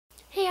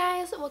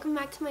guys, welcome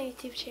back to my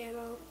YouTube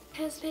channel. It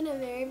has been a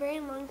very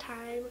long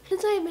time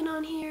since I've been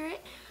on here.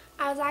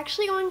 I was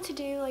actually going to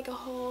do like a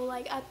whole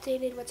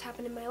updated what's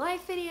happened in my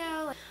life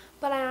video,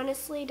 but I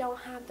honestly don't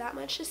have that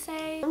much to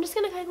say. I'm just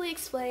gonna quickly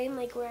explain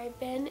where I've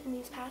been in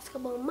these past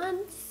couple of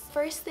months.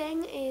 First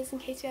thing is, in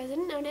case you guys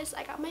didn't notice,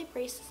 I got my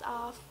braces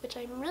off, which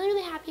I'm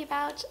really happy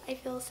about. I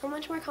feel so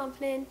much more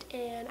confident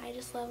and I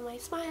just love my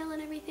smile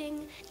and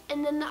everything.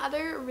 And then the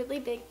other really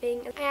big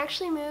thing, I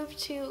actually moved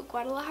to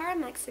Guadalajara,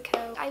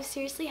 Mexico. I've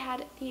seriously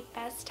had the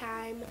best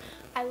time.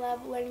 I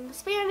love learning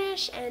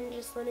Spanish and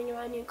just learning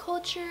about new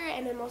culture,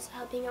 and I'm also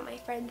helping out my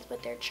friends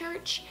with their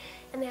church,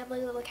 and they have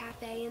like a little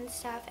cafe and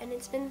stuff, and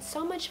it's been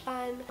so much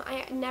fun.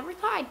 I never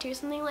thought I'd do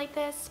something like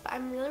this, but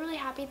I'm really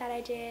happy that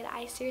I did.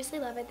 I seriously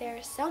love it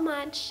there so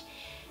much.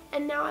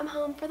 And now I'm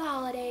home for the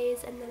holidays,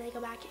 and then I go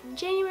back in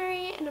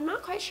January, and I'm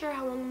not quite sure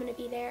how long I'm going to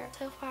be there.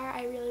 So far,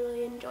 I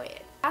really enjoy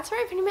it. That's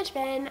where I've pretty much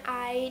been.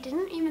 I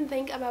didn't even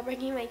think about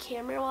bringing my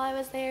camera while I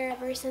was there.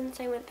 Ever since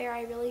I went there,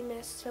 I really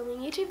missed filming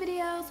YouTube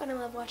videos, and I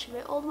love watching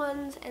my old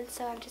ones, and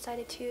so I've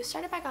decided to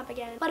start it back up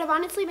again. But I've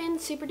honestly been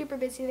super duper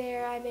busy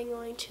there. I've been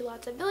going to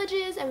lots of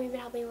villages, and we've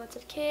been helping lots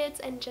of kids,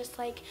 and just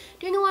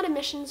doing a lot of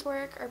missions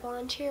work or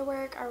volunteer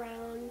work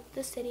around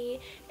the city,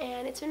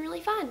 and it's been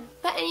really fun.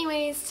 But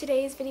anyways,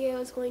 today's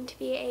video is going to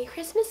be a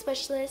Christmas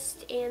wish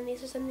list, and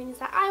these are some things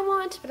that I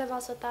want, but I've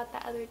also thought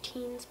that other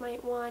teens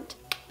might want.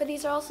 But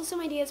these are also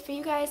some ideas for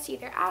you guys to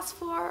either ask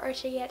for or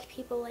to get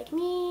people like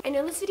me. I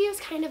know this video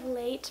is kind of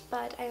late,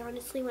 but I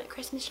honestly went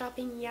Christmas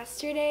shopping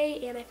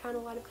yesterday and I found a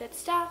lot of good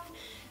stuff.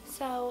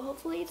 So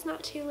hopefully it's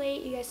not too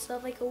late. You guys still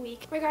have a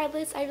week.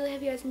 Regardless, I really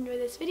hope you guys enjoy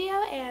this video,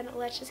 and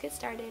let's just get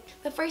started.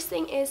 The first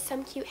thing is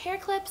some cute hair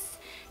clips.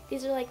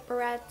 These are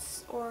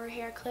barrettes or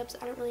hair clips.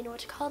 I don't really know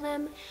what to call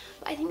them.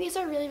 But I think these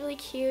are really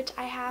cute.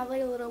 I have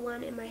a little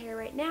one in my hair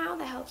right now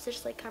that helps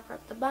just cover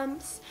up the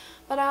bumps.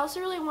 But I also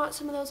really want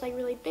some of those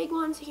really big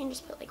ones you can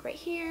just put right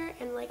here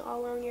and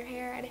all along your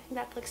hair. And I think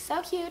that looks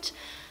so cute.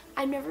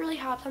 I've never really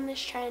hopped on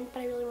this trend, but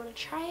I really want to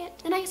try it.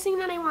 The next thing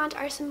that I want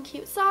are some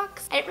cute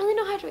socks. I don't really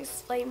know how to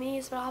explain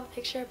these, but I'll have a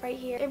picture up right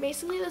here. They're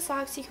basically the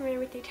socks you can wear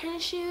with your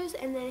tennis shoes,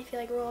 and then if you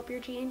roll up your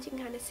jeans, you can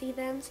kind of see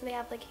them. So they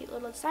have cute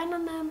little design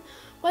on them.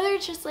 Whether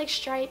it's just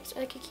stripes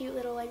or a cute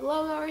little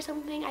logo or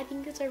something, I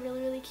think these are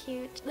really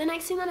cute. The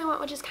next thing that I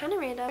want, which is kind of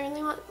random, I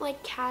really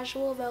want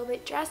casual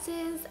velvet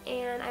dresses,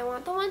 and I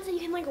want the ones that you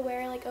can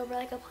wear over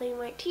a plain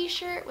white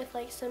t-shirt with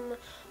some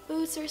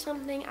boots or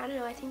something. I don't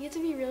know, I think these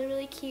would be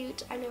really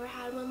cute. I've never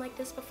had one like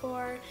this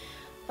before,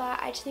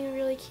 but I just think they're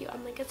really cute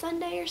on a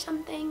Sunday or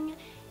something,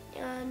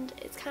 and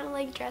it's kind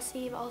of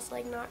dressy but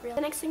also not real.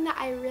 The next thing that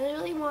I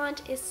really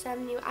want is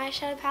some new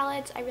eyeshadow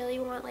palettes. I really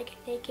want a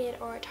Naked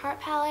or a Tarte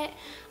palette.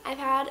 I've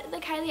had the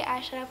Kylie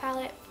eyeshadow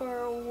palette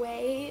for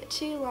way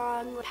too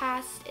long,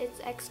 past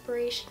its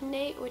expiration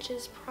date, which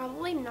is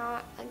probably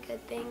not a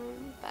good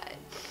thing, but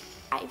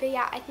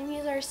yeah, I think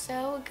these are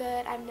so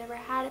good. I've never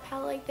had a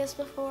palette like this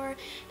before,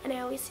 and I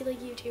always see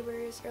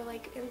YouTubers or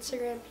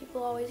Instagram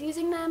people always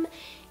using them,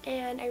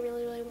 and I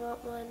really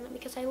want one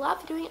because I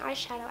love doing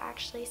eyeshadow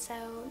actually, so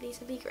these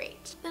would be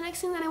great. The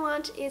next thing that I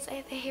want is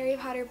the Harry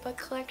Potter book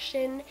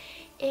collection,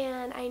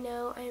 and I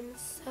know I'm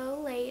so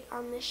late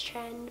on this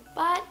trend,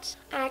 but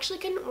I actually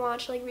couldn't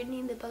watch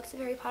reading the books of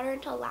Harry Potter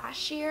until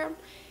last year.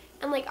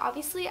 And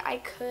obviously I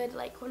could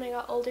when I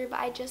got older, but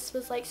I just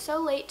was so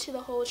late to the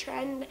whole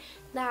trend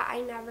that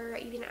I never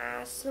even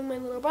asked. So my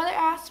little brother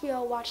asked, we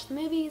all watched the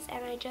movies,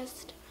 and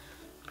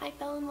I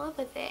fell in love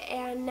with it.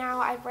 And now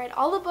I've read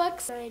all the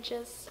books, and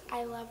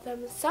I love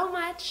them so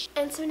much.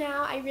 And so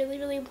now I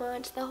really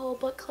want the whole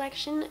book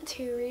collection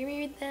to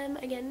reread them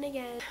again and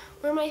again.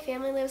 Where my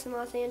family lives in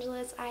Los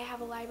Angeles, I have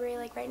a library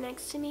right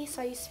next to me,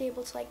 so I used to be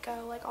able to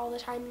go all the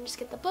time and just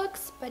get the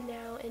books, but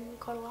now in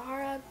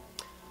Guadalajara,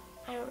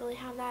 I don't really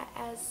have that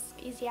as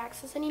easy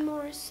access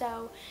anymore,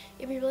 so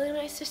it'd be really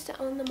nice just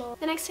to own them all.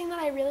 The next thing that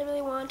I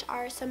really want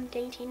are some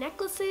dainty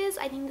necklaces.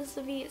 I think this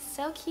would be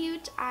so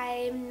cute.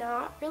 I'm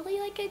not really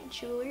a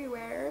jewelry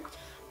wearer,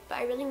 but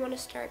I really want to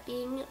start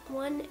being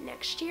one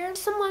next year.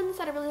 Some ones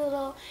that are really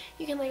little,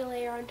 you can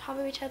layer on top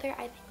of each other,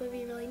 I think would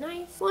be really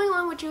nice. Going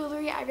along with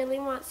jewelry, I really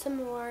want some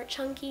more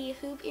chunky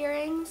hoop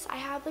earrings. I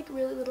have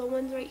really little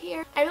ones right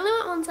here. I really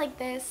want ones like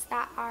this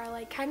that are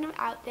kind of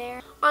out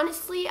there.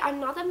 Honestly, I'm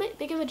not that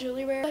big of a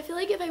jewelry wearer. I feel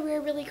if I wear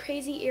really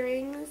crazy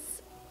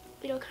earrings,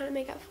 it'll kind of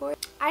make up for it.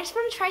 I just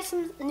want to try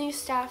some new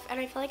stuff, and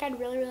I feel I'd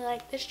really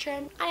like this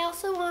trend. I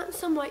also want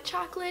some white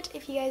chocolate.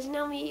 If you guys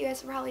know me, you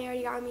guys have probably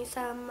already got me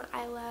some.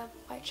 I love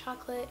white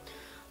chocolate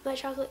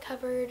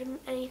covered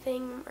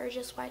anything, or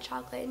just white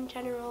chocolate in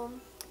general.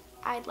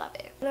 I'd love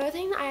it. Another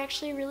thing that I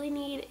actually really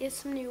need is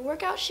some new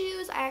workout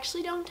shoes. I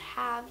actually don't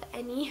have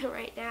any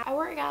right now. I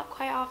work out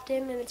quite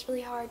often, and it's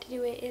really hard to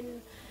do it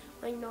in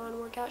like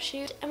non-workout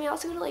shoes. And we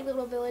also go to like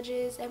little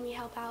villages and we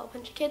help out a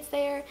bunch of kids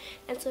there,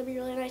 and so it'd be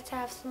really nice to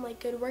have some like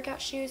good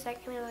workout shoes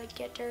that kind of like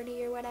get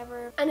dirty or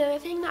whatever. Another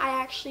thing that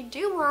I actually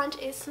do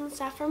want is some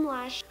stuff from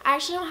Lush. I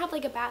actually don't have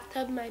like a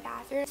bathtub in my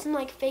bathroom. Some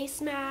like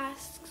face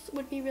masks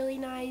would be really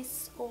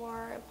nice,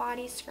 or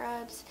body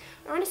scrubs,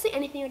 or honestly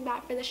anything like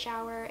that for the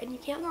shower. And you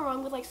can't go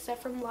wrong with like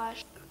stuff from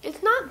Lush.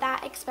 It's not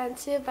that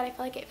expensive, but I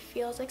feel like it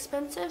feels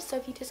expensive, so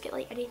if you just get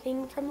like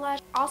anything from Lush.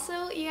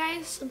 Also, you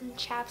guys, some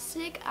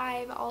chapstick.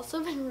 I've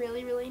also been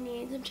really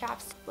needing some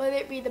chapstick, whether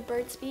it be the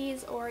Burt's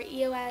Bees or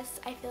EOS.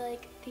 I feel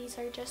like these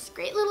are just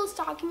great little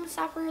stocking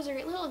stuffers or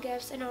great little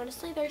gifts, and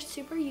honestly they're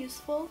super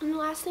useful. And the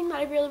last thing that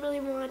I really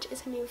want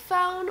is a new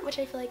phone, which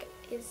I feel like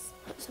is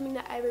something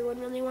that everyone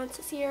really wants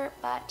this year,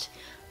 but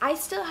I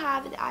still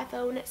have the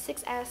iPhone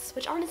 6s,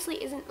 which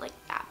honestly isn't like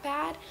that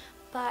bad,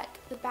 but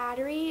the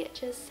battery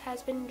just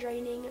has been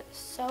draining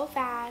so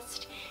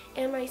fast,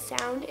 and my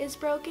sound is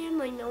broken.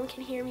 Like, no one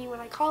can hear me when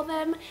I call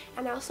them,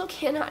 and I also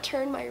cannot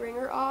turn my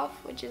ringer off,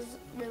 which is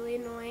really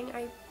annoying.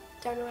 I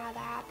don't know how that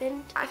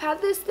happened. I've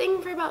had this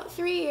thing for about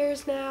 3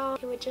 years now.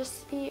 It would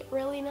just be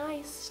really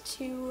nice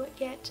to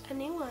get a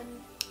new one.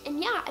 And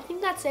yeah, I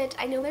think that's it.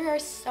 I know there are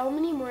so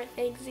many more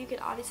things you could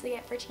obviously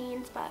get for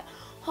teens, but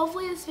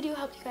hopefully this video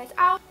helped you guys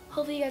out.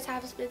 Hopefully you guys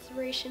have some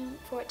inspiration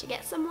for what to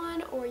get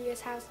someone, or you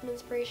guys have some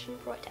inspiration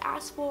for what to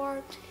ask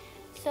for.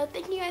 So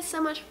thank you guys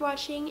so much for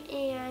watching,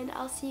 and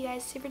I'll see you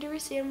guys super duper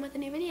soon with a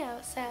new video.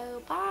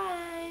 So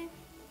bye!